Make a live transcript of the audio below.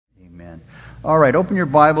All right, open your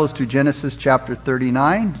Bibles to Genesis chapter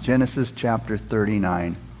 39. Genesis chapter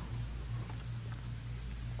 39.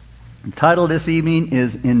 The title this evening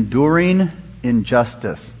is Enduring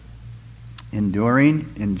Injustice.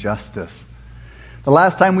 Enduring Injustice. The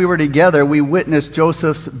last time we were together, we witnessed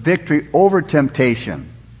Joseph's victory over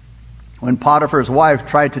temptation. When Potiphar's wife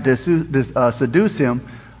tried to seduce him,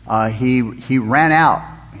 he ran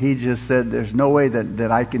out. He just said, there's no way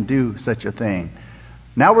that I can do such a thing.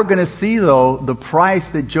 Now we're going to see, though, the price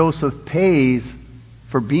that Joseph pays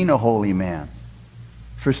for being a holy man,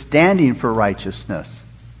 for standing for righteousness.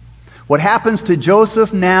 What happens to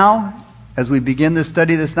Joseph now, as we begin this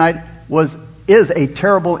study this night, is a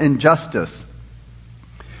terrible injustice.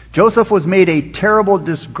 Joseph was made a terrible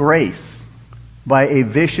disgrace by a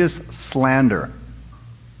vicious slander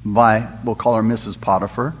by, we'll call her Mrs.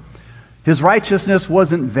 Potiphar. His righteousness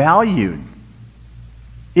wasn't valued.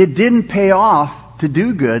 It didn't pay off to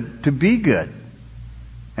do good, to be good.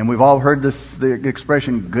 And we've all heard the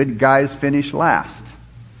expression, good guys finish last.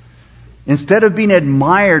 Instead of being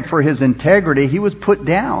admired for his integrity, he was put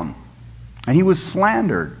down. And he was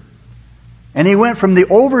slandered. And he went from the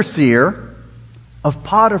overseer of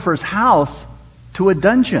Potiphar's house to a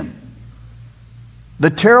dungeon.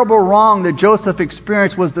 The terrible wrong that Joseph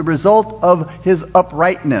experienced was the result of his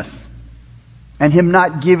uprightness and him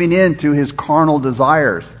not giving in to his carnal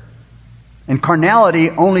desires. And carnality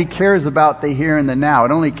only cares about the here and the now.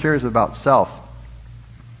 It only cares about self.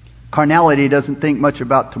 Carnality doesn't think much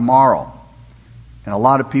about tomorrow. And a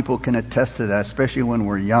lot of people can attest to that, especially when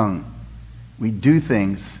we're young. We do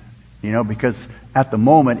things, because at the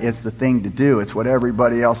moment it's the thing to do. It's what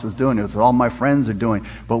everybody else is doing. It's what all my friends are doing.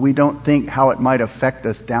 But we don't think how it might affect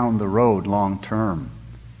us down the road long term.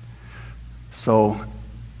 So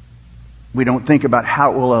we don't think about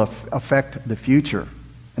how it will affect the future.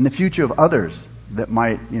 And the future of others that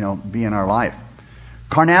might, be in our life.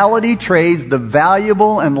 Carnality trades the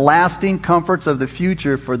valuable and lasting comforts of the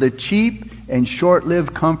future for the cheap and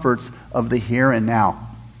short-lived comforts of the here and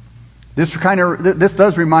now. This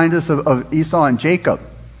does remind us of Esau and Jacob.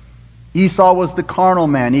 Esau was the carnal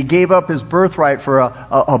man. He gave up his birthright for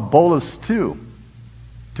a bowl of stew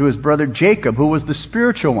to his brother Jacob, who was the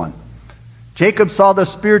spiritual one. Jacob saw the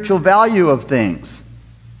spiritual value of things,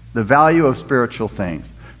 the value of spiritual things.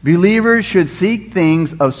 Believers should seek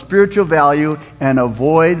things of spiritual value and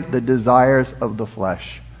avoid the desires of the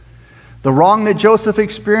flesh. The wrong that Joseph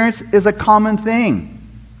experienced is a common thing.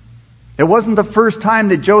 It wasn't the first time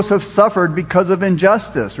that Joseph suffered because of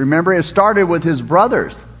injustice. Remember, it started with his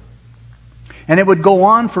brothers. And it would go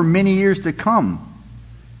on for many years to come.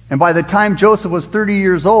 And by the time Joseph was 30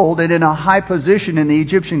 years old and in a high position in the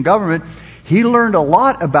Egyptian government, he learned a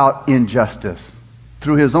lot about injustice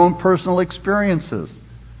through his own personal experiences.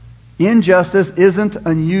 Injustice isn't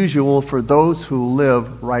unusual for those who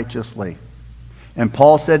live righteously. And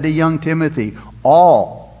Paul said to young Timothy,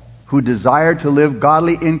 all who desire to live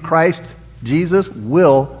godly in Christ Jesus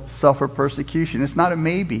will suffer persecution. It's not a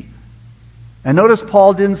maybe. And notice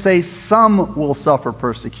Paul didn't say some will suffer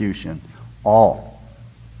persecution. All.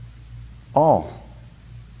 All.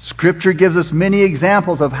 Scripture gives us many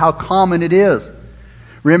examples of how common it is.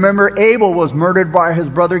 Remember, Abel was murdered by his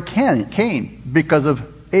brother Cain because of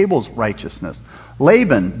Abel's righteousness.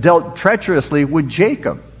 Laban dealt treacherously with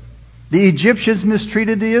Jacob. The Egyptians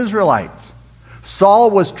mistreated the Israelites.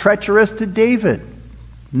 Saul was treacherous to David.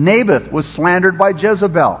 Naboth was slandered by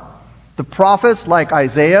Jezebel. The prophets like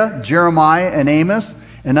Isaiah, Jeremiah, and Amos,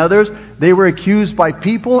 and others, they were accused by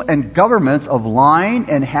people and governments of lying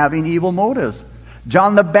and having evil motives.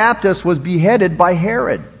 John the Baptist was beheaded by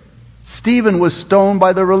Herod. Stephen was stoned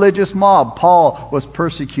by the religious mob. Paul was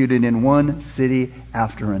persecuted in one city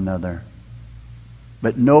after another.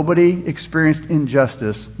 But nobody experienced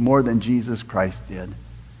injustice more than Jesus Christ did.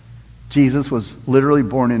 Jesus was literally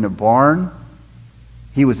born in a barn.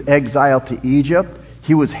 He was exiled to Egypt.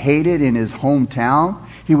 He was hated in his hometown.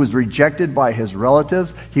 He was rejected by his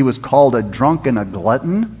relatives. He was called a drunk and a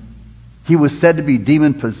glutton. He was said to be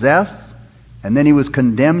demon-possessed. And then he was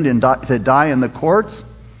condemned to die in the courts.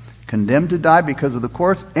 Condemned to die because of the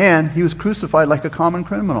courts, and he was crucified like a common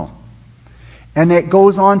criminal. And it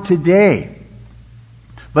goes on today.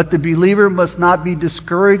 But the believer must not be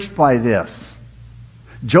discouraged by this.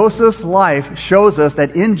 Joseph's life shows us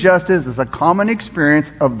that injustice is a common experience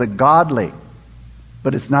of the godly,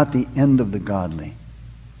 but it's not the end of the godly.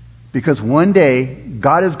 Because one day,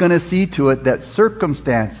 God is going to see to it that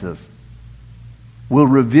circumstances will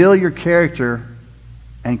reveal your character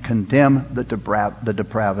and condemn the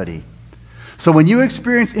depravity. So when you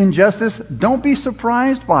experience injustice, don't be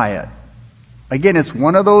surprised by it. Again, it's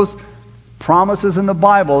one of those promises in the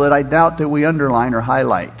Bible that I doubt that we underline or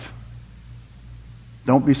highlight.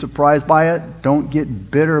 Don't be surprised by it. Don't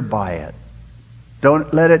get bitter by it.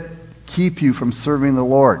 Don't let it keep you from serving the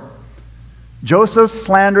Lord. Joseph's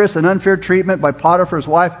slanderous and unfair treatment by Potiphar's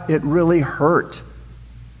wife, it really hurt.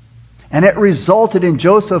 And it resulted in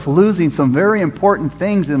Joseph losing some very important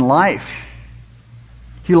things in life.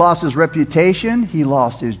 He lost his reputation, he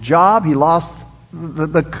lost his job, he lost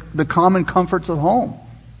the common comforts of home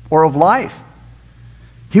or of life.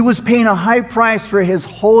 He was paying a high price for his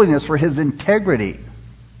holiness, for his integrity.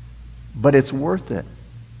 But it's worth it.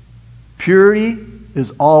 Purity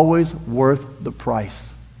is always worth the price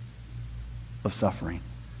of suffering.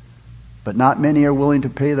 But not many are willing to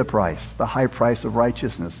pay the price, the high price of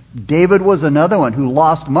righteousness. David was another one who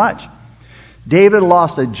lost much. David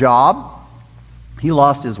lost a job. He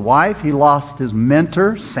lost his wife. He lost his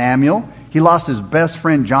mentor, Samuel. He lost his best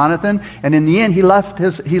friend, Jonathan. And in the end, he lost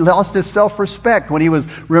his self-respect when he was,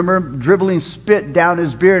 remember, dribbling spit down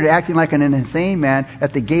his beard, acting like an insane man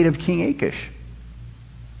at the gate of King Achish.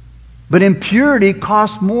 But impurity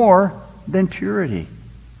costs more than purity.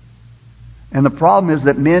 And the problem is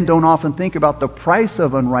that men don't often think about the price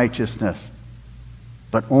of unrighteousness,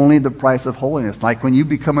 but only the price of holiness. Like when you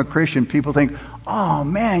become a Christian, people think, oh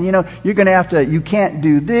man, you're going to have to, you can't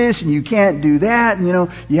do this and you can't do that, and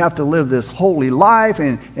you have to live this holy life,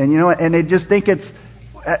 and they just think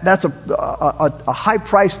that's a high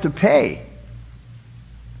price to pay.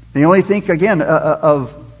 They only think again of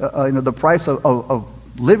the price of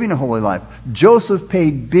living a holy life. Joseph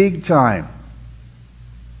paid big time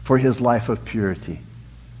for his life of purity.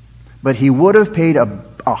 But he would have paid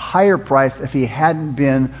a higher price if he hadn't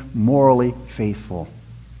been morally faithful.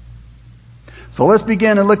 So let's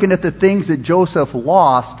begin in looking at the things that Joseph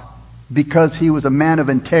lost because he was a man of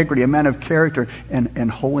integrity, a man of character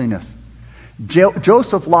and holiness.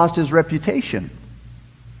 Joseph lost his reputation.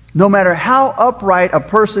 No matter how upright a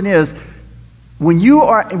person is, when you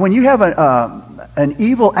have an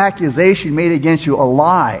evil accusation made against you, a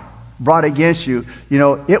lie brought against you,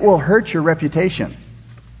 it will hurt your reputation.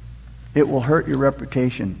 It will hurt your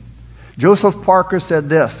reputation. Joseph Parker said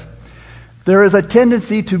this: there is a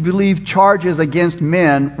tendency to believe charges against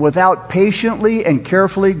men without patiently and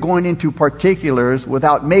carefully going into particulars,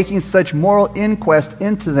 without making such moral inquest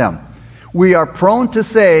into them. We are prone to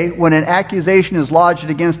say when an accusation is lodged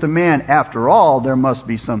against a man, after all, there must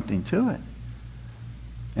be something to it.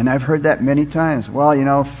 And I've heard that many times. Well,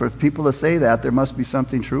 for people to say that, there must be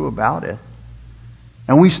something true about it.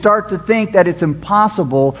 And we start to think that it's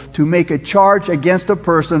impossible to make a charge against a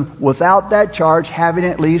person without that charge having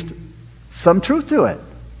at least some truth to it.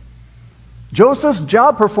 Joseph's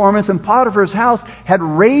job performance in Potiphar's house had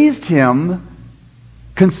raised him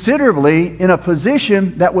considerably in a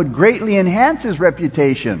position that would greatly enhance his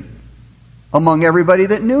reputation among everybody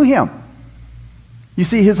that knew him. You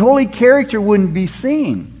see, his holy character wouldn't be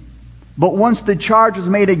seen. But once the charge was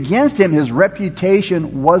made against him, his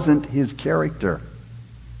reputation wasn't his character.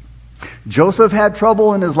 Joseph had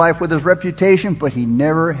trouble in his life with his reputation, but he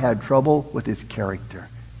never had trouble with his character.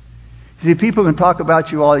 You see, people can talk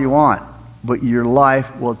about you all you want, but your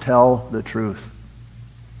life will tell the truth.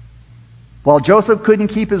 While Joseph couldn't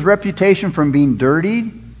keep his reputation from being dirtied,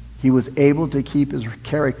 he was able to keep his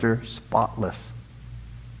character spotless.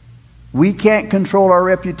 We can't control our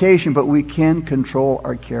reputation, but we can control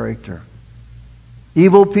our character.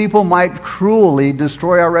 Evil people might cruelly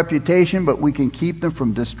destroy our reputation, but we can keep them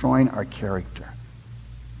from destroying our character.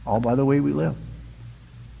 All by the way we live.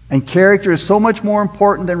 And character is so much more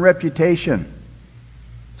important than reputation.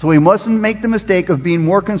 So we mustn't make the mistake of being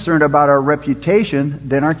more concerned about our reputation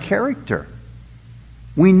than our character.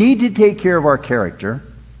 We need to take care of our character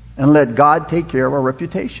and let God take care of our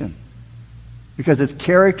reputation. Because it's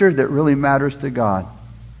character that really matters to God,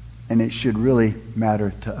 and it should really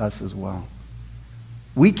matter to us as well.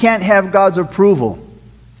 We can't have God's approval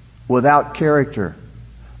without character,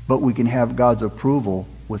 but we can have God's approval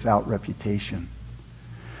without reputation.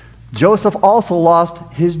 Joseph also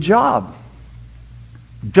lost his job.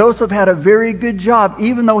 Joseph had a very good job,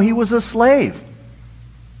 even though he was a slave.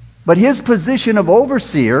 But his position of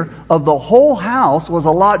overseer of the whole house was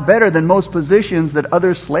a lot better than most positions that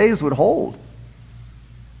other slaves would hold.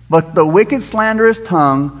 But the wicked, slanderous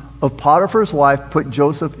tongue of Potiphar's wife put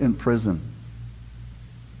Joseph in prison,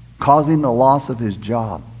 causing the loss of his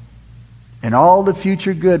job and all the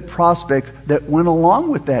future good prospects that went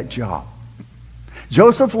along with that job.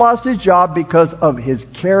 Joseph lost his job because of his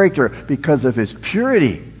character, because of his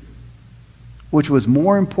purity, which was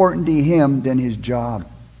more important to him than his job.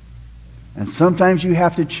 And sometimes you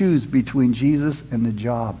have to choose between Jesus and the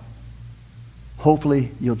job.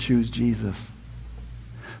 hopefully you'll choose Jesus.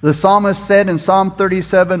 The psalmist said in Psalm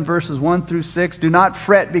 37, verses 1 through 6, "Do not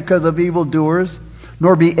fret because of evildoers,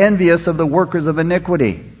 nor be envious of the workers of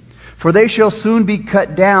iniquity. For they shall soon be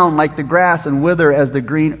cut down like the grass and wither as the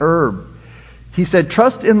green herb." He said,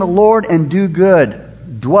 "Trust in the Lord and do good.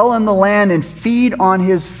 Dwell in the land and feed on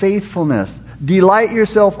His faithfulness. Delight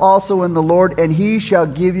yourself also in the Lord, and He shall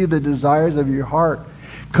give you the desires of your heart.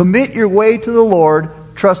 Commit your way to the Lord.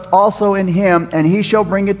 Trust also in Him, and He shall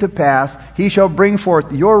bring it to pass. He shall bring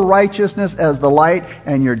forth your righteousness as the light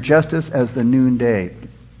and your justice as the noonday."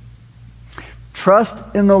 Trust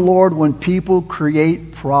in the Lord when people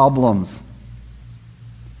create problems.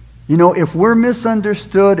 You know, if we're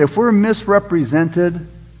misunderstood, if we're misrepresented,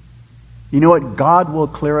 you know what? God will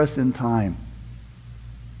clear us in time.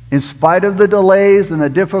 In spite of the delays and the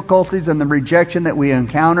difficulties and the rejection that we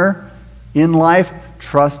encounter in life,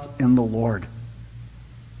 trust in the Lord.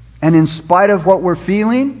 And in spite of what we're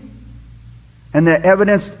feeling and the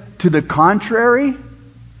evidence to the contrary,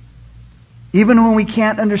 even when we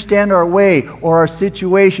can't understand our way or our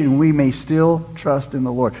situation, we may still trust in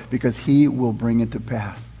the Lord because He will bring it to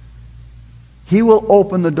pass. He will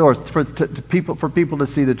open the doors for people to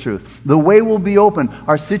see the truth. The way will be open.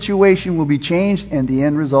 Our situation will be changed, and the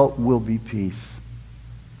end result will be peace.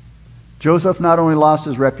 Joseph not only lost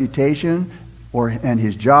his reputation and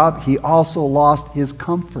his job, he also lost his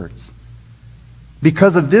comforts.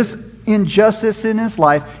 Because of this injustice in his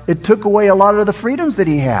life, it took away a lot of the freedoms that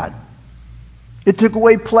he had. It took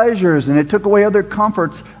away pleasures, and it took away other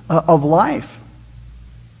comforts of life.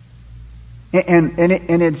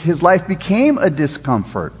 His life became a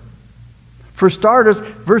discomfort. For starters,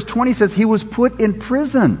 verse 20 says he was put in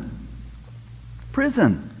prison.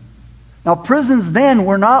 Prison. Now, prisons then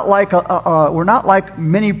were not like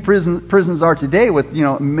many prisons are today, with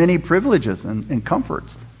many privileges and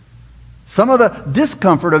comforts. Some of the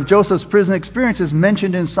discomfort of Joseph's prison experience is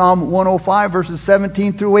mentioned in Psalm 105, verses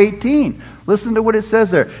 17 through 18. Listen to what it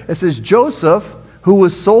says there. It says, "Joseph, who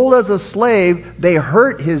was sold as a slave, they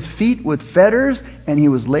hurt his feet with fetters, and he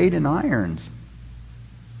was laid in irons."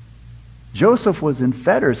 Joseph was in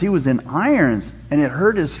fetters. He was in irons, and it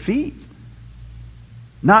hurt his feet.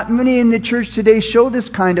 Not many in the church today show this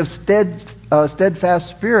kind of steadfast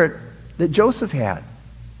spirit that Joseph had.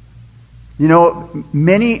 You know,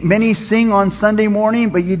 many sing on Sunday morning,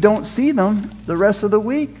 but you don't see them the rest of the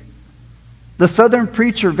week. The Southern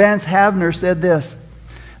preacher Vance Havner said this,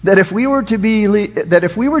 that if we were to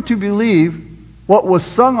believe what was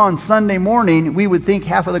sung on Sunday morning, we would think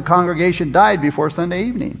half of the congregation died before Sunday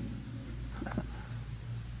evening.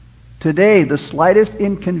 Today, the slightest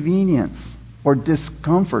inconvenience or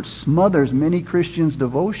discomfort smothers many Christians'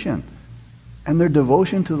 devotion and their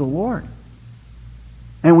devotion to the Lord.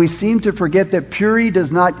 And we seem to forget that purity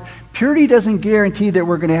doesn't guarantee that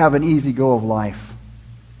we're going to have an easy go of life.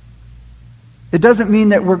 It doesn't mean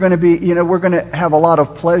that we're going to have a lot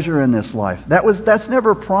of pleasure in this life. That's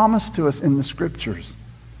never promised to us in the Scriptures.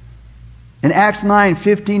 In Acts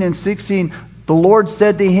 9:15 and 16, the Lord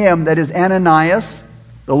said to him, that is Ananias,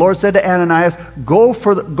 the Lord said to Ananias, Go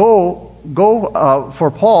for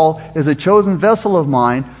Paul is a chosen vessel of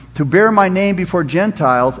mine to bear my name before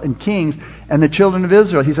Gentiles and kings and the children of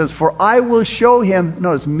Israel. He says, for I will show him,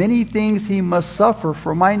 notice, many things he must suffer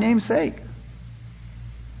for my name's sake.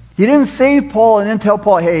 He didn't save Paul and then tell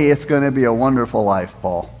Paul, hey, it's going to be a wonderful life,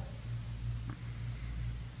 Paul.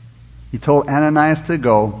 He told Ananias to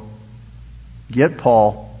go, get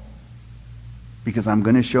Paul, because I'm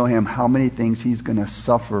going to show him how many things he's going to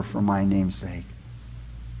suffer for my name's sake.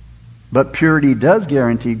 But purity does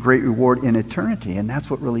guarantee great reward in eternity, and that's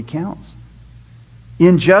what really counts.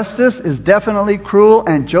 Injustice is definitely cruel,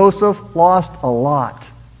 and Joseph lost a lot,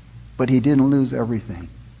 but he didn't lose everything.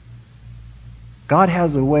 God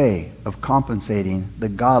has a way of compensating the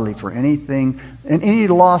godly for anything and any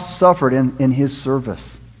loss suffered in His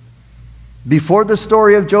service. Before the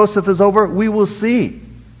story of Joseph is over, we will see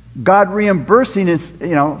God reimbursing his,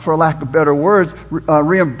 for lack of better words,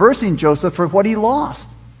 reimbursing Joseph for what he lost.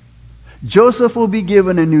 Joseph will be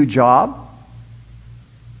given a new job.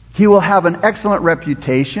 He will have an excellent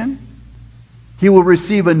reputation. He will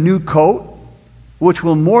receive a new coat, which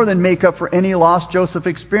will more than make up for any loss Joseph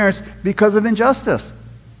experienced because of injustice.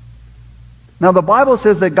 Now, the Bible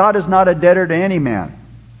says that God is not a debtor to any man.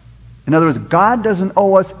 In other words, God doesn't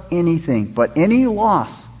owe us anything, but any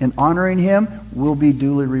loss in honoring Him will be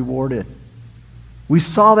duly rewarded. We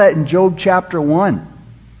saw that in Job chapter 1.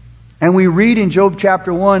 And we read in Job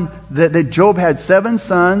chapter 1 that Job had 7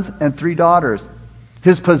 sons and 3 daughters.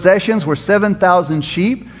 His possessions were 7,000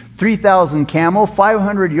 sheep, 3,000 camel,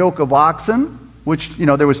 500 yoke of oxen, which,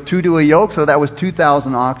 there was 2 to a yoke, so that was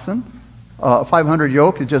 2,000 oxen. 500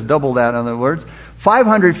 yoke is just double that, in other words.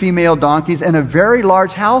 500 female donkeys, and a very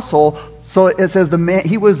large household. So it says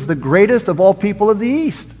he was the greatest of all people of the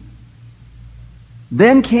East.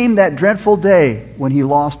 Then came that dreadful day when he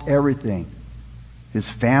lost everything. His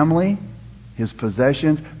family, his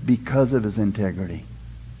possessions, because of his integrity.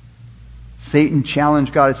 Satan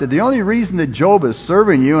challenged God and said, the only reason that Job is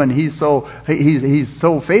serving you and he's so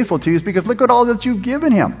faithful to you is because look at all that you've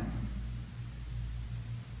given him.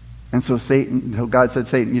 And so God said,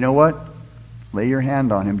 Satan, you know what? Lay your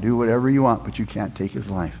hand on him, do whatever you want, but you can't take his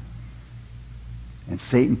life. And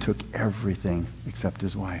Satan took everything except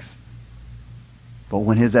his wife. But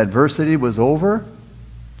when his adversity was over,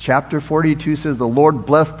 chapter 42 says, the Lord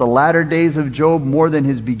blessed the latter days of Job more than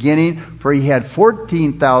his beginning, for he had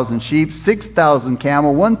 14,000 sheep, 6,000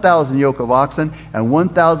 camel, 1,000 yoke of oxen, and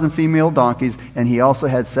 1,000 female donkeys, and he also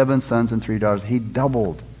had 7 sons and 3 daughters. He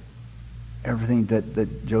doubled everything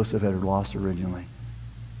that Joseph had lost originally.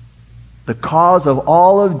 The cause of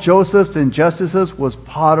all of Joseph's injustices was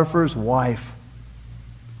Potiphar's wife.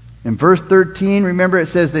 In verse 13, remember it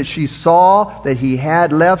says that she saw that he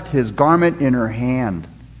had left his garment in her hand.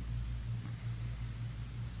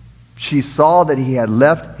 She saw that he had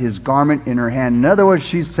left his garment in her hand. In other words,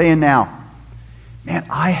 she's saying now, man,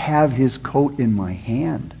 I have his coat in my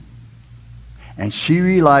hand. And she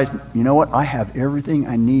realized, you know what? I have everything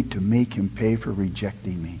I need to make him pay for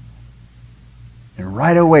rejecting me. And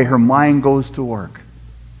right away, her mind goes to work.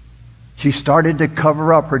 She started to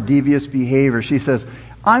cover up her devious behavior. She says,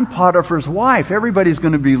 I'm Potiphar's wife. Everybody's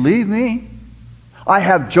going to believe me. I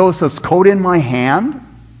have Joseph's coat in my hand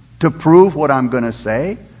to prove what I'm going to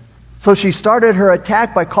say. So she started her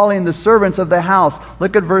attack by calling the servants of the house.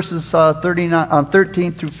 Look at verses 13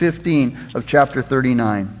 through 15 of chapter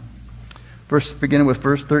 39. Beginning with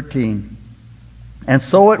verse 13. And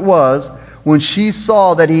so it was, when she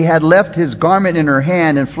saw that he had left his garment in her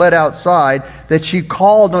hand and fled outside, that she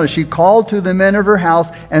called to the men of her house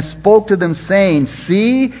and spoke to them, saying,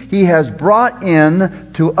 See, he has brought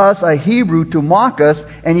in to us a Hebrew to mock us,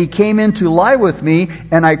 and he came in to lie with me,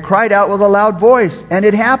 and I cried out with a loud voice. And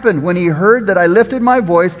it happened, when he heard that I lifted my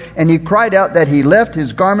voice, and he cried out, that he left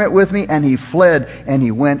his garment with me, and he fled, and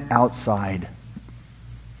he went outside.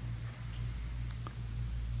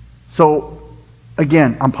 So,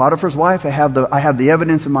 again, I'm Potiphar's wife. I have the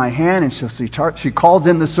evidence in my hand, and she calls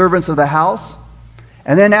in the servants of the house.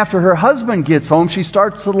 And then after her husband gets home, she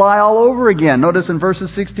starts to lie all over again. Notice in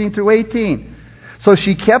verses 16 through 18. So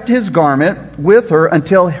she kept his garment with her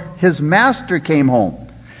until his master came home.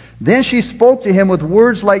 Then she spoke to him with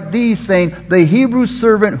words like these, saying, The Hebrew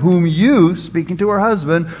servant whom you, speaking to her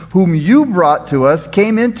husband, whom you brought to us,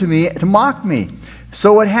 came in to me to mock me.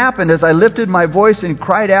 So it happened, as I lifted my voice and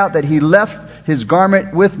cried out, that he left his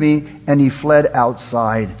garment with me, and he fled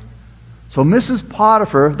outside. So Mrs.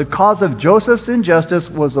 Potiphar, the cause of Joseph's injustice,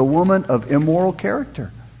 was a woman of immoral character.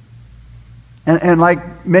 And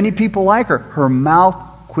like many people like her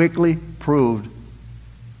mouth quickly proved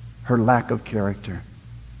her lack of character.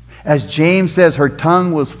 As James says, her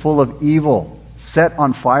tongue was full of evil, set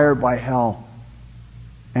on fire by hell.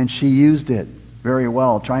 And she used it very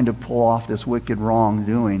well, trying to pull off this wicked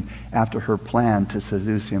wrongdoing after her plan to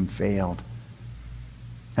seduce him failed.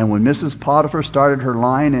 And when Mrs. Potiphar started her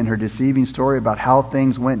lying and her deceiving story about how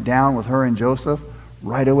things went down with her and Joseph,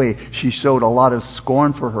 right away she showed a lot of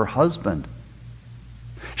scorn for her husband.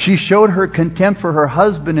 She showed her contempt for her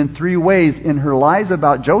husband in 3 ways in her lies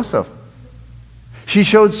about Joseph. She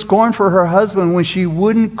showed scorn for her husband when she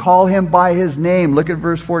wouldn't call him by his name. Look at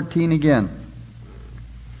verse 14 again.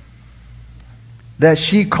 That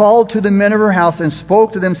she called to the men of her house and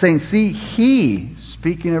spoke to them, saying, See, he,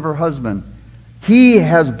 speaking of her husband, he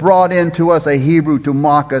has brought in to us a Hebrew to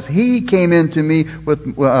mock us. He came in to me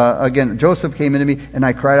Joseph came in to me, and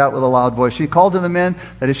I cried out with a loud voice. She called to the men,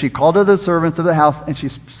 that is, she called to the servants of the house, and she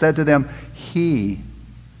said to them, He,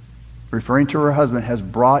 referring to her husband, has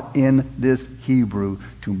brought in this Hebrew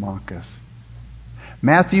to mock us.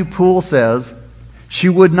 Matthew Poole says, she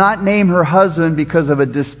would not name her husband because of a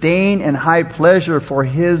disdain and high pleasure for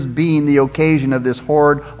his being the occasion of this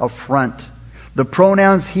horrid affront. The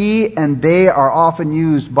pronouns he and they are often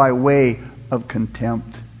used by way of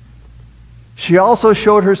contempt. She also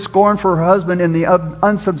showed her scorn for her husband in the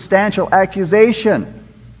unsubstantial accusation.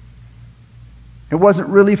 It wasn't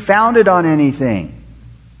really founded on anything.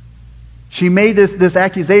 She made this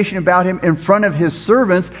accusation about him in front of his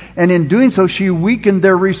servants, and in doing so she weakened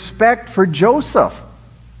their respect for Joseph.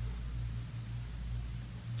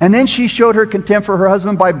 And then she showed her contempt for her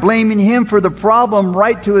husband by blaming him for the problem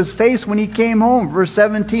right to his face when he came home. Verse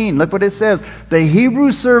 17, look what it says. The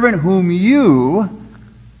Hebrew servant whom you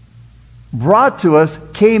brought to us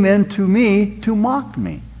came in to me to mock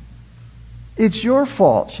me. It's your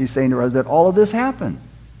fault, she's saying to her, that all of this happened.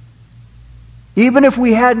 Even if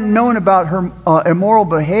we hadn't known about her immoral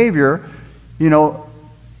behavior,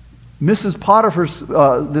 Mrs. Potiphar's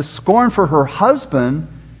this scorn for her husband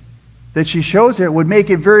that she shows here would make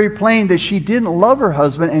it very plain that she didn't love her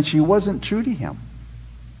husband and she wasn't true to him.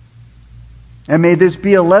 And may this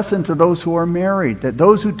be a lesson to those who are married, that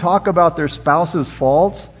those who talk about their spouse's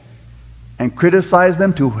faults and criticize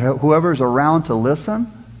them to whoever's around to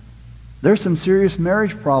listen, there's some serious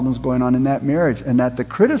marriage problems going on in that marriage, and that the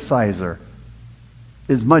criticizer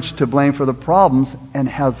is much to blame for the problems and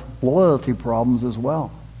has loyalty problems as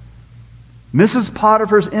well. Mrs.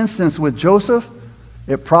 Potiphar's instance with Joseph,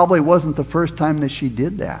 it probably wasn't the first time that she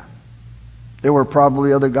did that. There were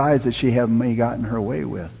probably other guys that she may gotten her way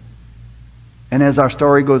with. And as our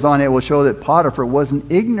story goes on, it will show that Potiphar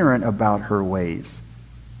wasn't ignorant about her ways.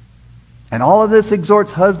 And all of this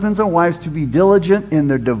exhorts husbands and wives to be diligent in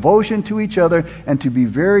their devotion to each other and to be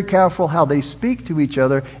very careful how they speak to each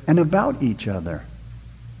other and about each other.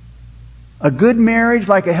 A good marriage,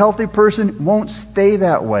 like a healthy person, won't stay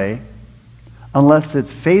that way unless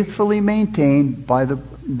it's faithfully maintained by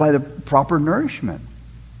the proper nourishment.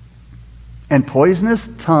 And poisonous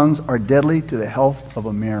tongues are deadly to the health of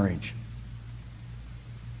a marriage.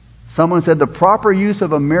 Someone said the proper use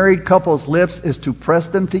of a married couple's lips is to press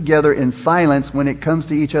them together in silence when it comes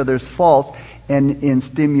to each other's faults and in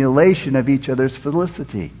stimulation of each other's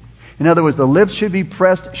felicity. In other words, the lips should be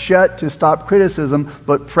pressed shut to stop criticism,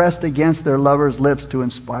 but pressed against their lover's lips to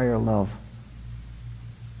inspire love.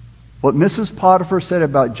 What Mrs. Potiphar said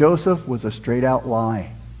about Joseph was a straight-out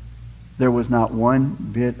lie. There was not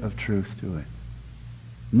one bit of truth to it.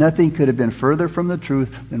 Nothing could have been further from the truth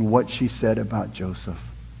than what she said about Joseph.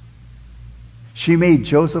 She made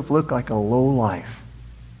Joseph look like a lowlife,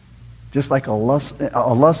 just like a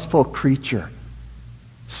lustful creature,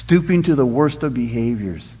 stooping to the worst of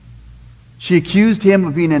behaviors. She accused him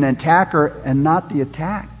of being an attacker and not the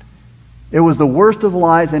attacked. It was the worst of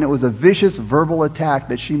lies, and it was a vicious verbal attack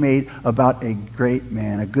that she made about a great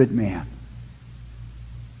man, a good man.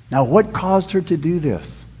 Now, what caused her to do this?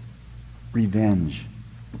 Revenge.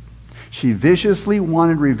 She viciously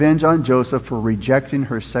wanted revenge on Joseph for rejecting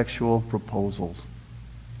her sexual proposals.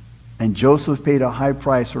 And Joseph paid a high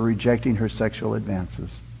price for rejecting her sexual advances.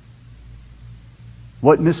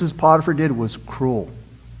 What Mrs. Potiphar did was cruel.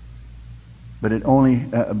 But it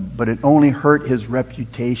only hurt his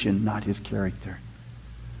reputation, not his character.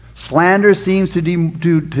 Slander seems to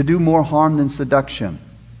do more harm than seduction.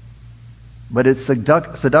 But it's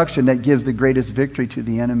seduction that gives the greatest victory to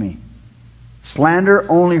the enemy. Slander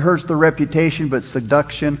only hurts the reputation, but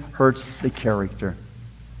seduction hurts the character.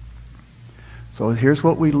 So here's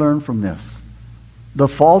what we learn from this. The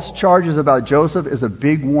false charges about Joseph is a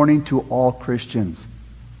big warning to all Christians.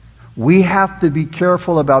 We have to be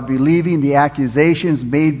careful about believing the accusations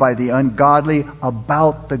made by the ungodly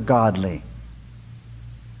about the godly.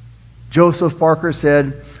 Joseph Parker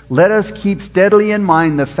said, "Let us keep steadily in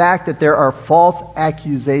mind the fact that there are false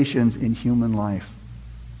accusations in human life."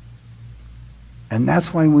 And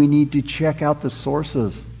that's why we need to check out the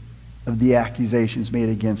sources of the accusations made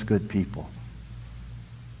against good people.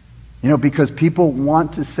 Because people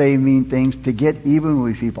want to say mean things to get even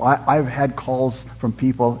with people. I've had calls from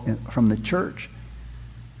people from the church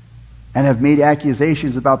and have made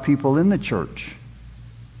accusations about people in the church.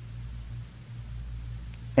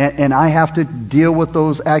 And I have to deal with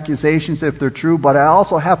those accusations if they're true, but I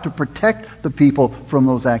also have to protect the people from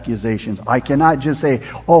those accusations. I cannot just say,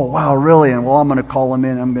 "Oh, wow, really?" And, "Well, I'm going to call them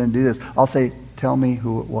in, I'm going to do this." I'll say, "Tell me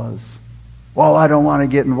who it was." "Well, I don't want to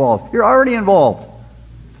get involved." You're already involved.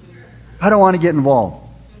 "I don't want to get involved."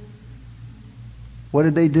 What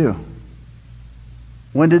did they do?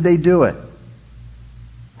 When did they do it?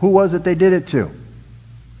 Who was it they did it to?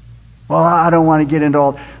 "Well, I don't want to get into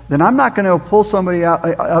all." Then I'm not going to pull somebody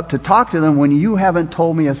out to talk to them when you haven't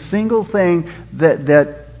told me a single thing that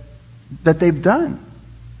they've done.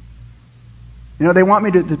 They want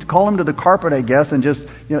me to call them to the carpet, I guess, and just,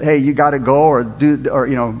 "Hey, you got to go,"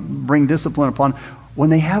 or bring discipline upon, when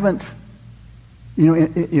they haven't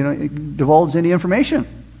divulged any information.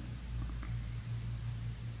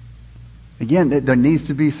 Again, there needs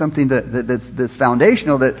to be something that's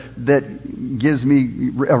foundational that gives me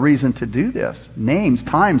a reason to do this. Names,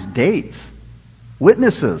 times, dates,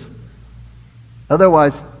 witnesses.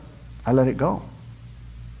 Otherwise, I let it go.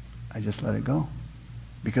 I just let it go.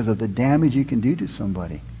 because of the damage you can do to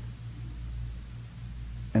somebody.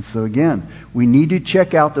 And so again, we need to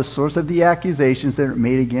check out the source of the accusations that are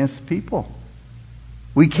made against people.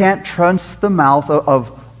 We can't trust the mouth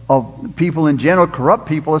of people in general, corrupt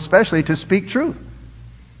people especially, to speak truth.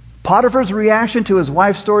 Potiphar's reaction to his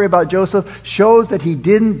wife's story about Joseph shows that he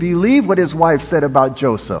didn't believe what his wife said about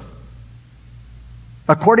Joseph.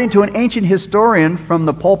 According to an ancient historian from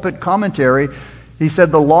the Pulpit Commentary, he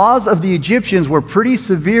said the laws of the Egyptians were pretty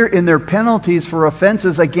severe in their penalties for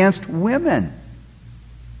offenses against women.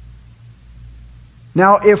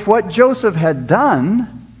 Now, if what Joseph had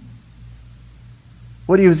done,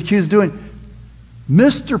 what he was accused of doing,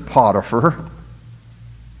 Mr. Potiphar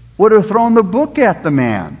would have thrown the book at the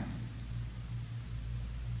man.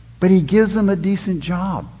 But he gives him a decent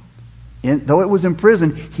job. Though it was in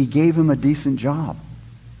prison, he gave him a decent job.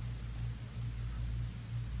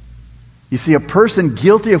 You see, a person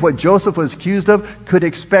guilty of what Joseph was accused of could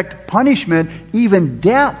expect punishment, even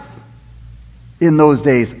death, in those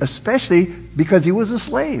days, especially because he was a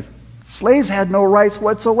slave. Slaves had no rights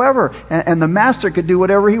whatsoever, and the master could do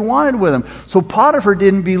whatever he wanted with them. So Potiphar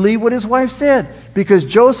didn't believe what his wife said, because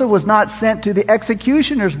Joseph was not sent to the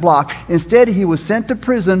executioner's block. Instead, he was sent to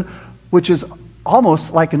prison, which is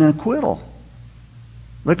almost like an acquittal.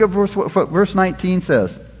 Look at what verse 19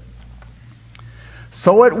 says.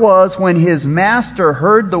 So it was when his master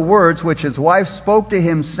heard the words which his wife spoke to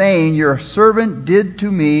him, saying, Your servant did to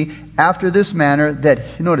me after this manner,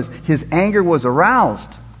 that, notice, his anger was aroused.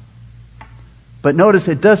 But notice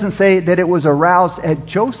it doesn't say that it was aroused at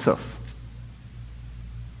Joseph.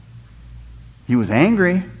 He was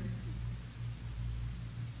angry.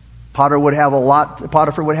 Potiphar would have a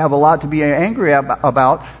lot to be angry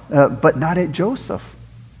about, but not at Joseph.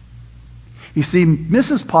 You see,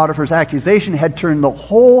 Mrs. Potiphar's accusation had turned the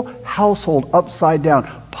whole household upside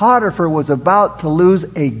down. Potiphar was about to lose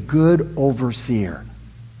a good overseer.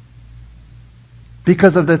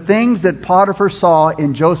 Because of the things that Potiphar saw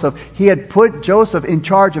in Joseph, he had put Joseph in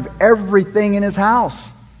charge of everything in his house.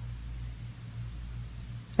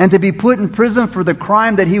 And to be put in prison for the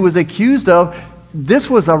crime that he was accused of, this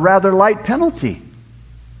was a rather light penalty.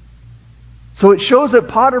 So it shows that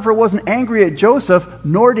Potiphar wasn't angry at Joseph,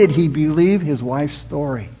 nor did he believe his wife's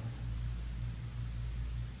story.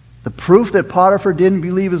 The proof that Potiphar didn't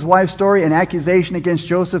believe his wife's story and accusation against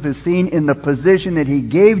Joseph is seen in the position that he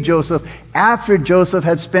gave Joseph after Joseph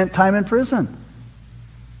had spent time in prison.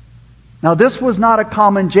 Now, this was not a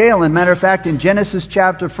common jail. As a matter of fact, in Genesis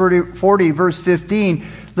chapter 40, verse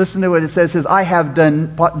 15, listen to what it says. Joseph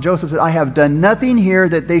said, I have done nothing here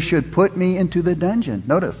that they should put me into the dungeon.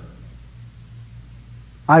 Notice.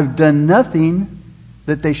 I've done nothing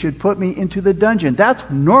that they should put me into the dungeon. That's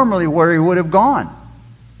normally where he would have gone.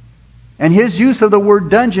 And his use of the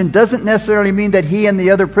word dungeon doesn't necessarily mean that he and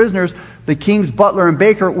the other prisoners, the king's butler and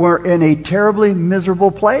baker, were in a terribly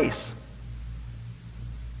miserable place.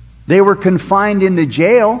 They were confined in the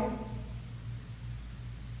jail.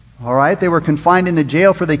 All right, they were confined in the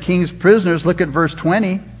jail for the king's prisoners. Look at verse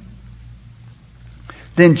 20.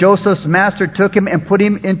 Then Joseph's master took him and put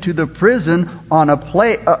him into the prison on a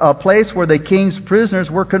place where the king's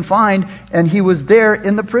prisoners were confined, and he was there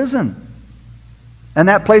in the prison. And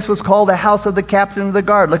that place was called the house of the captain of the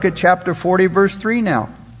guard. Look at chapter 40, verse 3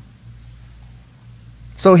 now.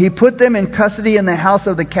 So he put them in custody in the house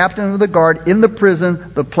of the captain of the guard, in the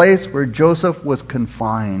prison, the place where Joseph was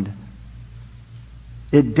confined.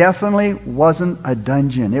 It definitely wasn't a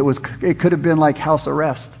dungeon. It could have been like house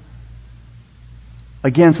arrest.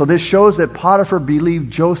 Again, so this shows that Potiphar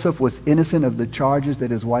believed Joseph was innocent of the charges that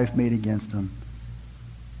his wife made against him.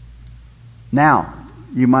 Now,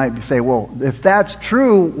 you might say, well, if that's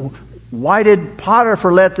true, why did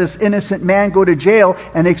Potiphar let this innocent man go to jail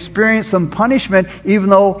and experience some punishment even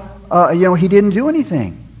though he didn't do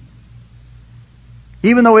anything?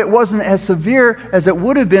 Even though it wasn't as severe as it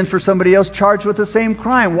would have been for somebody else charged with the same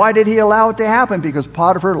crime. Why did he allow it to happen? Because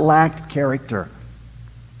Potiphar lacked character.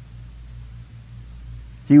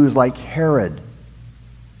 He was like Herod,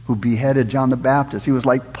 who beheaded John the Baptist. He was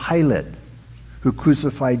like Pilate, who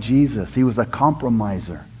crucified Jesus. He was a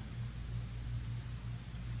compromiser.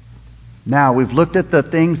 Now, we've looked at the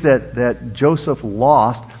things that Joseph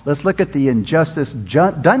lost. Let's look at the injustice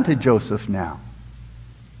done to Joseph now.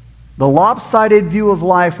 The lopsided view of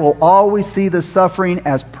life will always see the suffering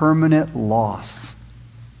as permanent loss.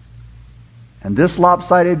 And this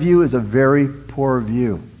lopsided view is a very poor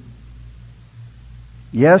view.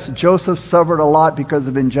 Yes, Joseph suffered a lot because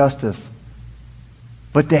of injustice.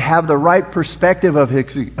 But to have the right perspective of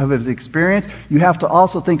his experience, you have to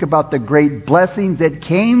also think about the great blessings that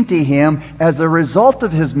came to him as a result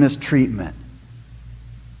of his mistreatment.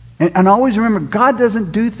 And always remember, God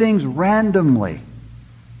doesn't do things randomly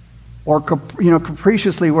or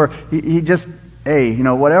capriciously where he just, hey,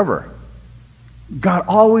 whatever. God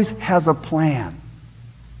always has a plan.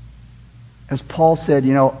 As Paul said,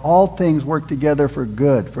 all things work together for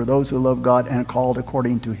good for those who love God and are called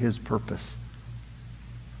according to His purpose.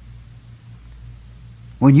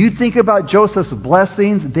 When you think about Joseph's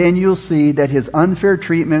blessings, then you'll see that his unfair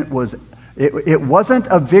treatment it wasn't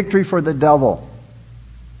a victory for the devil.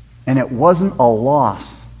 And it wasn't a loss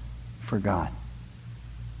for God.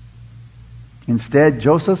 Instead,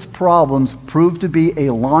 Joseph's problems proved to be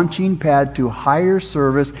a launching pad to higher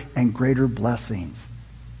service and greater blessings.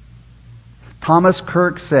 Thomas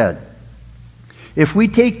Kirk said, "If we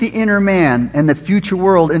take the inner man and the future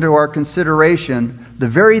world into our consideration, the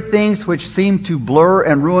very things which seem to blur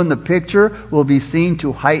and ruin the picture will be seen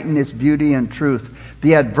to heighten its beauty and truth.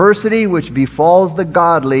 The adversity which befalls the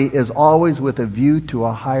godly is always with a view to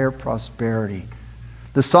a higher prosperity."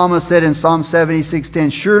 The psalmist said in Psalm 76:10,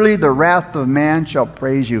 "Surely the wrath of man shall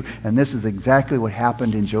praise you." And this is exactly what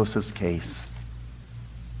happened in Joseph's case.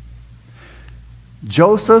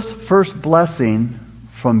 Joseph's first blessing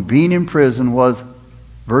from being in prison was,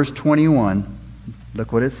 verse 21.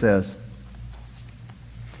 Look what it says.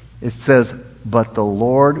 It says, "But the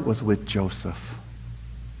Lord was with Joseph."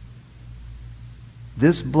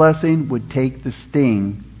 This blessing would take the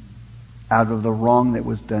sting out of the wrong that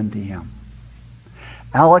was done to him.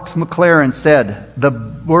 Alex McLaren said, "The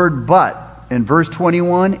word 'but' in verse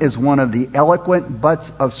 21 is one of the eloquent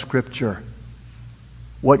buts of Scripture.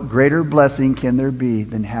 What greater blessing can there be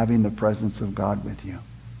than having the presence of God with you?"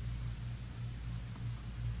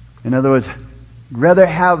 In other words, rather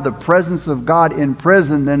have the presence of God in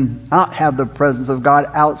prison than not have the presence of God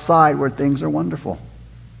outside where things are wonderful.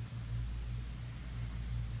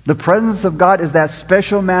 The presence of God is that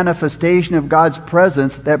special manifestation of God's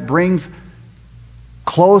presence that brings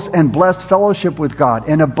close and blessed fellowship with God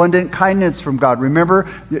and abundant kindness from God. Remember,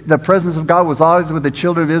 the presence of God was always with the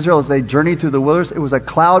children of Israel as they journeyed through the wilderness. It was a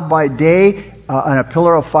cloud by day and a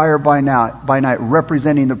pillar of fire by night,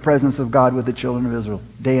 representing the presence of God with the children of Israel,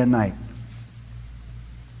 day and night.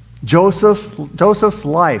 Joseph's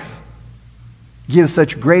life gives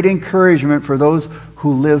such great encouragement for those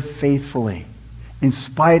who live faithfully, in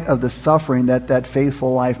spite of the suffering that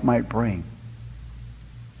faithful life might bring.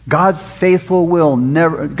 God's faithful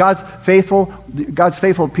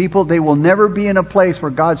people, they will never be in a place where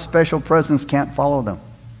God's special presence can't follow them.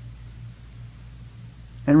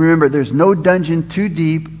 And remember, there's no dungeon too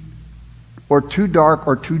deep or too dark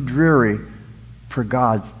or too dreary for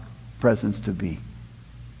God's presence to be.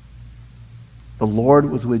 The Lord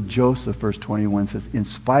was with Joseph, verse 21 says, in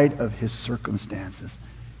spite of his circumstances.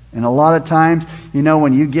 And a lot of times,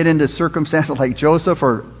 when you get into circumstances like Joseph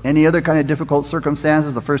or any other kind of difficult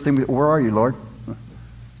circumstances, the first thing where are you, Lord?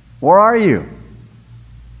 Where are you?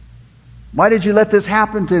 Why did you let this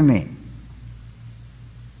happen to me?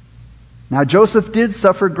 Now, Joseph did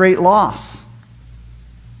suffer great loss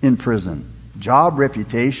in prison. Job,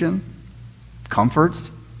 reputation, comforts.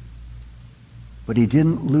 But he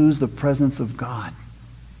didn't lose the presence of God,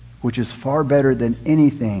 which is far better than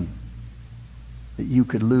anything that you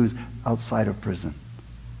could lose outside of prison.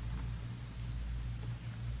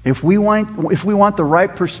 If we want the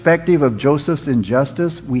right perspective of Joseph's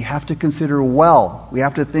injustice, we have to consider we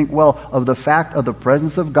have to think well of the fact of the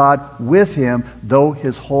presence of God with him through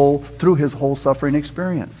his whole suffering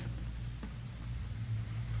experience.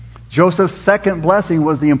 Joseph's second blessing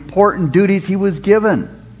was the important duties he was given.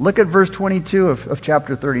 Look at verse 22 of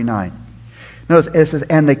chapter 39. Notice it says,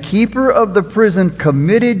 "And the keeper of the prison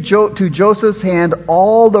committed to Joseph's hand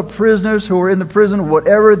all the prisoners who were in the prison.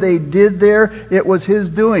 Whatever they did there, it was his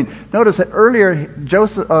doing." Notice that earlier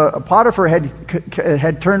Potiphar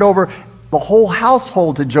had turned over the whole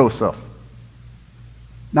household to Joseph.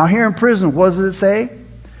 Now here in prison, what does it say?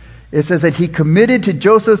 It says that he committed to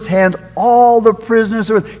Joseph's hand all the prisoners.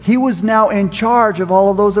 He was now in charge of all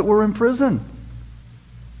of those that were in prison.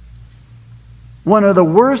 One of the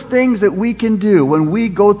worst things that we can do when we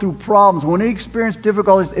go through problems, when we experience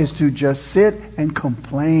difficulties, is to just sit and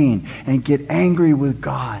complain and get angry with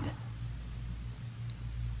God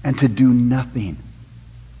and to do nothing.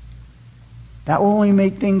 That will only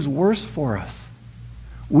make things worse for us.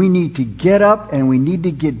 We need to get up and we need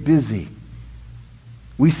to get busy.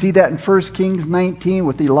 We see that in 1 Kings 19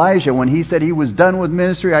 with Elijah when he said he was done with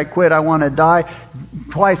ministry. "I quit, I want to die."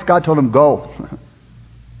 Twice God told him, "Go."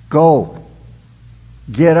 Go.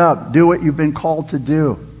 Get up. Do what you've been called to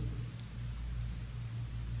do.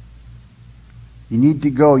 You need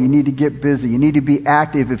to go. You need to get busy. You need to be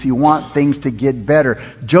active if you want things to get better.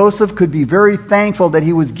 Joseph could be very thankful that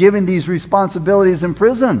he was given these responsibilities in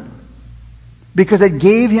prison, because it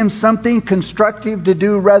gave him something constructive to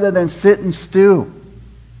do rather than sit and stew.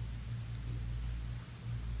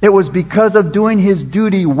 It was because of doing his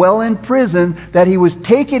duty well in prison that he was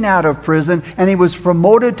taken out of prison and he was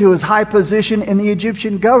promoted to his high position in the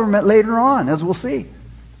Egyptian government later on, as we'll see.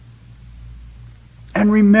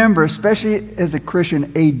 And remember, especially as a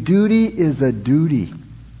Christian, a duty is a duty.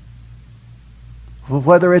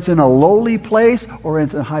 Whether it's in a lowly place or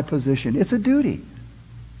it's a high position, it's a duty.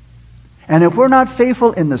 And if we're not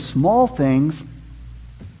faithful in the small things,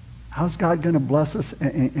 how's God going to bless us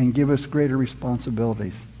and give us greater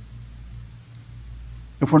responsibilities?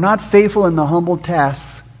 If we're not faithful in the humble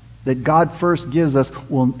tasks that God first gives us,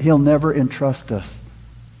 He'll never entrust us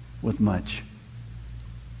with much.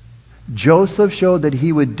 Joseph showed that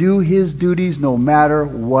he would do his duties no matter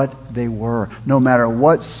what they were, no matter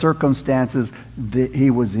what circumstances that he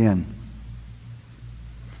was in.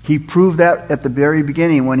 He proved that at the very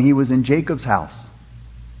beginning when he was in Jacob's house,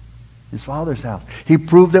 his father's house. He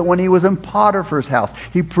proved it when he was in Potiphar's house.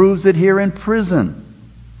 He proves it here in prison,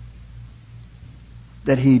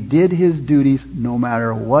 that he did his duties no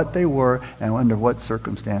matter what they were and under what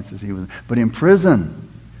circumstances he was in. But in prison,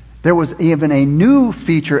 there was even a new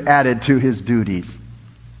feature added to his duties.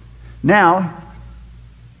 Now,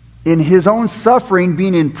 in his own suffering,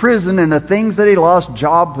 being in prison and the things that he lost,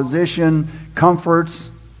 job, position, comforts,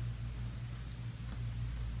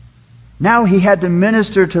 now he had to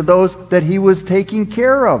minister to those that he was taking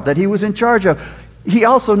care of, that he was in charge of. He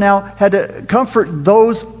also now had to comfort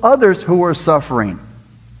those others who were suffering.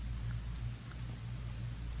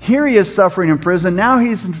 Here he is suffering in prison. Now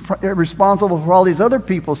he's responsible for all these other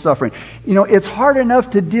people suffering. You know, it's hard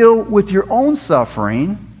enough to deal with your own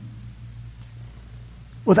suffering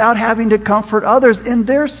without having to comfort others in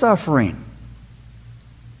their suffering.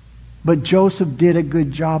 But Joseph did a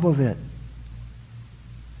good job of it.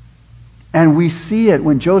 And we see it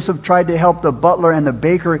when Joseph tried to help the butler and the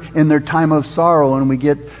baker in their time of sorrow when we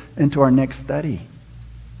get into our next study.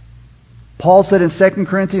 Paul said in 2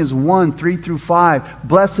 Corinthians 1, 3 through 5,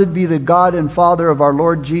 "Blessed be the God and Father of our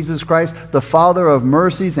Lord Jesus Christ, the Father of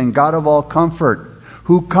mercies and God of all comfort,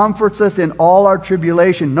 who comforts us in all our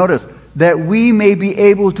tribulation." Notice, that we may be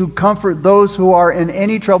able to comfort those who are in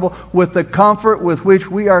any trouble with the comfort with which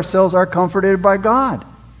we ourselves are comforted by God.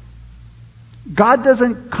 God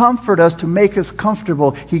doesn't comfort us to make us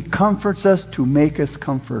comfortable. He comforts us to make us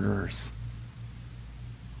comforters.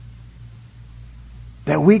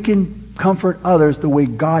 That we can comfort others the way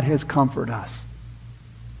God has comforted us.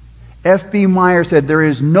 F.B. Meyer said, "There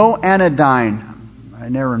is no anodyne." I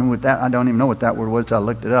never knew what that, I don't even know what that word was, so I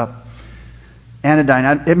looked it up.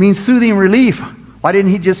 Anodyne, it means soothing relief. Why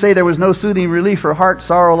didn't he just say there was no soothing relief for heart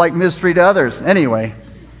sorrow like mystery to others? Anyway.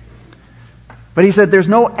 But he said there's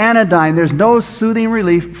no anodyne, there's no soothing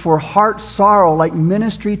relief for heart sorrow like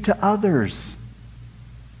ministry to others.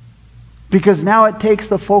 Because now it takes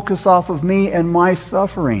the focus off of me and my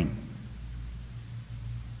suffering.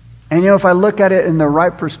 And if I look at it in the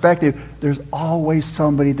right perspective, there's always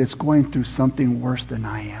somebody that's going through something worse than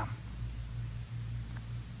I am.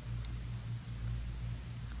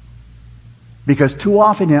 Because too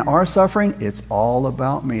often in our suffering, it's all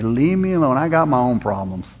about me. Leave me alone. I got my own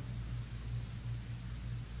problems.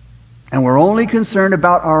 And we're only concerned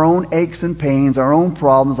about our own aches and pains, our own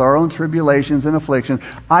problems, our own tribulations and afflictions.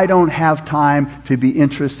 I don't have time to be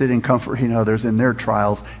interested in comforting others in their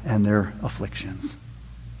trials and their afflictions.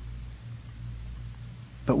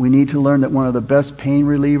 But we need to learn that one of the best pain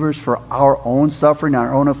relievers for our own suffering,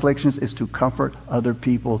 our own afflictions, is to comfort other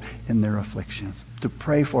people in their afflictions. To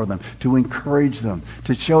pray for them, to encourage them,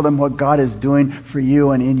 to show them what God is doing for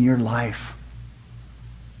you and in your life.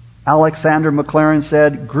 Alexander McLaren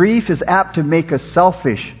said, "Grief is apt to make us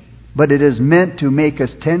selfish, but it is meant to make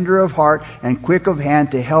us tender of heart and quick of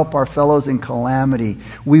hand to help our fellows in calamity.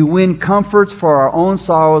 We win comforts for our own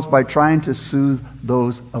sorrows by trying to soothe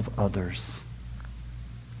those of others."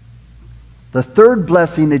 The third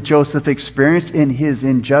blessing that Joseph experienced in his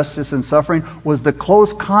injustice and suffering was the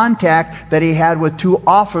close contact that he had with two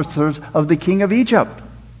officers of the king of Egypt.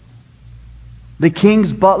 The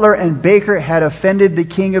king's butler and baker had offended the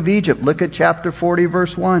king of Egypt. Look at chapter 40,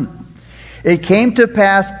 verse 1. "It came to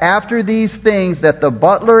pass after these things that the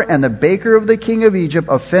butler and the baker of the king of Egypt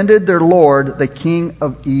offended their lord, the king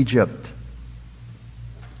of Egypt."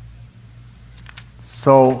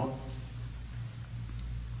 So,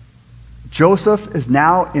 Joseph is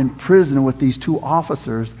now in prison with these two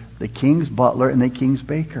officers, the king's butler and the king's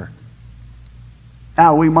baker.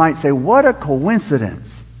 Now we might say, what a coincidence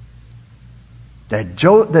that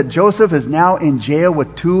Joseph is now in jail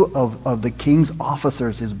with two of the king's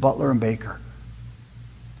officers, his butler and baker.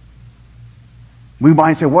 We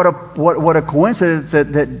might say, what a coincidence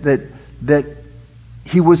that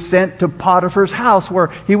he was sent to Potiphar's house where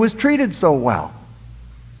he was treated so well.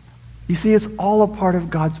 You see, it's all a part of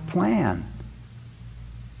God's plan.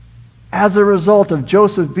 As a result of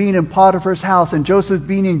Joseph being in Potiphar's house and Joseph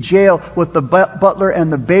being in jail with the butler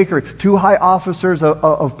and the baker, two high officers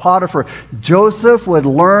of Potiphar, Joseph would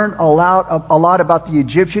learn a lot about the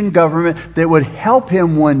Egyptian government that would help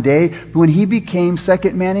him one day when he became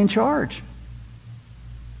second man in charge.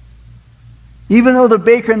 Even though the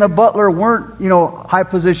baker and the butler weren't, high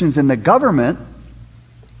positions in the government,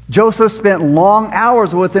 Joseph spent long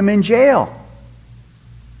hours with them in jail.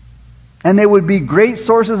 And they would be great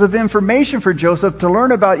sources of information for Joseph to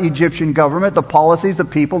learn about Egyptian government, the policies, the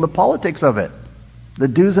people, the politics of it. The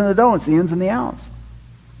do's and the don'ts, the ins and the outs.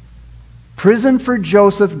 Prison for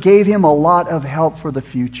Joseph gave him a lot of help for the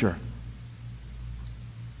future.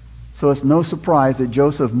 So it's no surprise that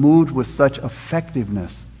Joseph moved with such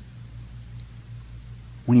effectiveness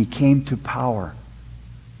when he came to power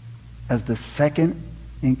as the second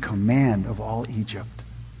in command of all Egypt.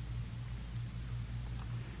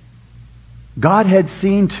 God had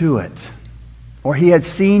seen to it, or he had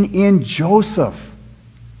seen in Joseph.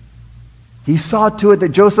 He saw to it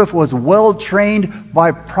that Joseph was well trained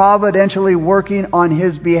by providentially working on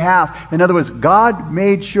his behalf. In other words, God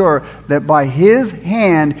made sure that by his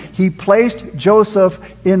hand he placed Joseph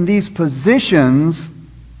in these positions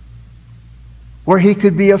where he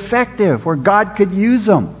could be effective, where God could use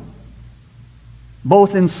him.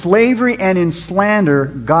 Both in slavery and in slander,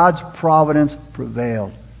 God's providence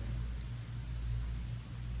prevailed.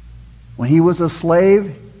 When he was a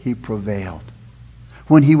slave, he prevailed.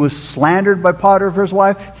 When he was slandered by Potiphar's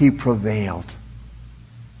wife, he prevailed.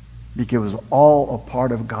 Because it was all a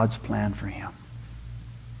part of God's plan for him.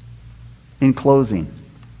 In closing,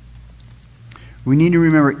 we need to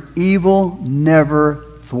remember evil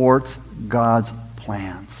never thwarts God's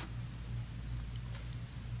plans.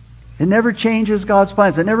 It never changes God's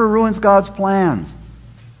plans. It never ruins God's plans.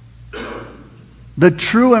 The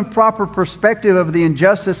true and proper perspective of the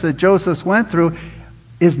injustice that Joseph went through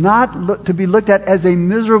is not to be looked at as a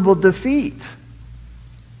miserable defeat,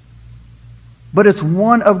 but it's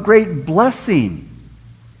one of great blessing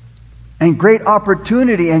and great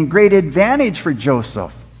opportunity and great advantage for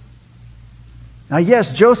Joseph. Now,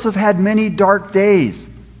 yes, Joseph had many dark days,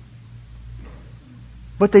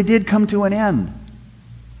 but they did come to an end.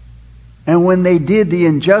 And when they did, the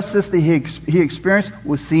injustice that he experienced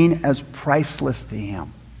was seen as priceless to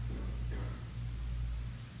him.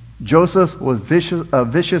 Joseph was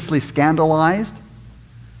viciously scandalized.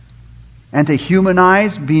 And to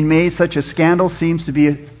humanize being made such a scandal seems to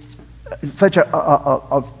be such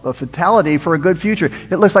a fatality for a good future.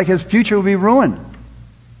 It looks like his future will be ruined.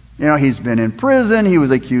 He's been in prison. He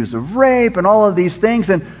was accused of rape and all of these things.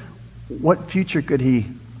 And what future could he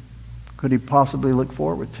possibly look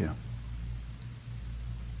forward to?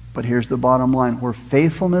 But here's the bottom line. Where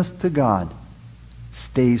faithfulness to God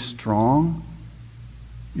stays strong,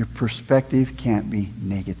 your perspective can't be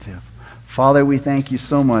negative. Father, we thank you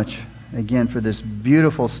so much, again, for this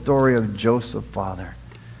beautiful story of Joseph, Father.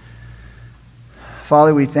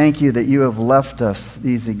 Father, we thank you that you have left us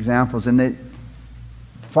these examples and that,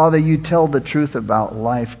 Father, you tell the truth about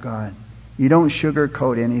life, God. You don't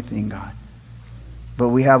sugarcoat anything, God. But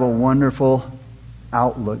we have a wonderful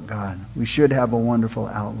outlook, God. We should have a wonderful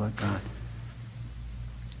outlook, God.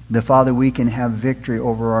 That, Father, we can have victory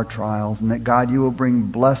over our trials, and that, God, you will bring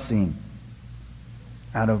blessing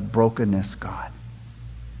out of brokenness, God.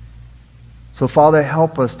 So, Father,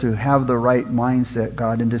 help us to have the right mindset,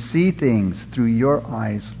 God, and to see things through your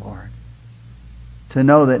eyes, Lord. To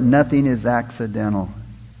know that nothing is accidental.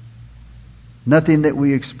 Nothing that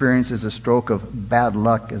we experience is a stroke of bad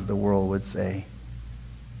luck, as the world would say.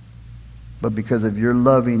 But because of your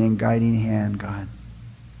loving and guiding hand, God,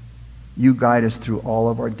 you guide us through all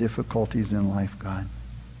of our difficulties in life, God.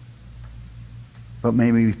 But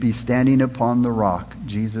may we be standing upon the rock,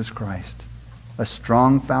 Jesus Christ, a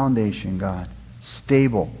strong foundation, God,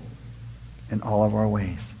 stable in all of our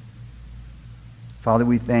ways. Father,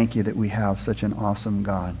 we thank you that we have such an awesome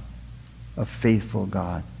God, a faithful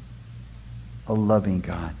God, a loving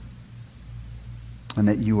God, and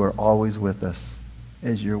that you are always with us.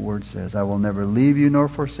 As your word says, I will never leave you nor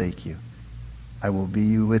forsake you. I will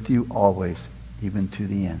be with you always, even to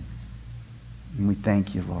the end. And we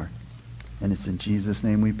thank you, Lord. And it's in Jesus'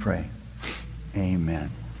 name we pray. Amen.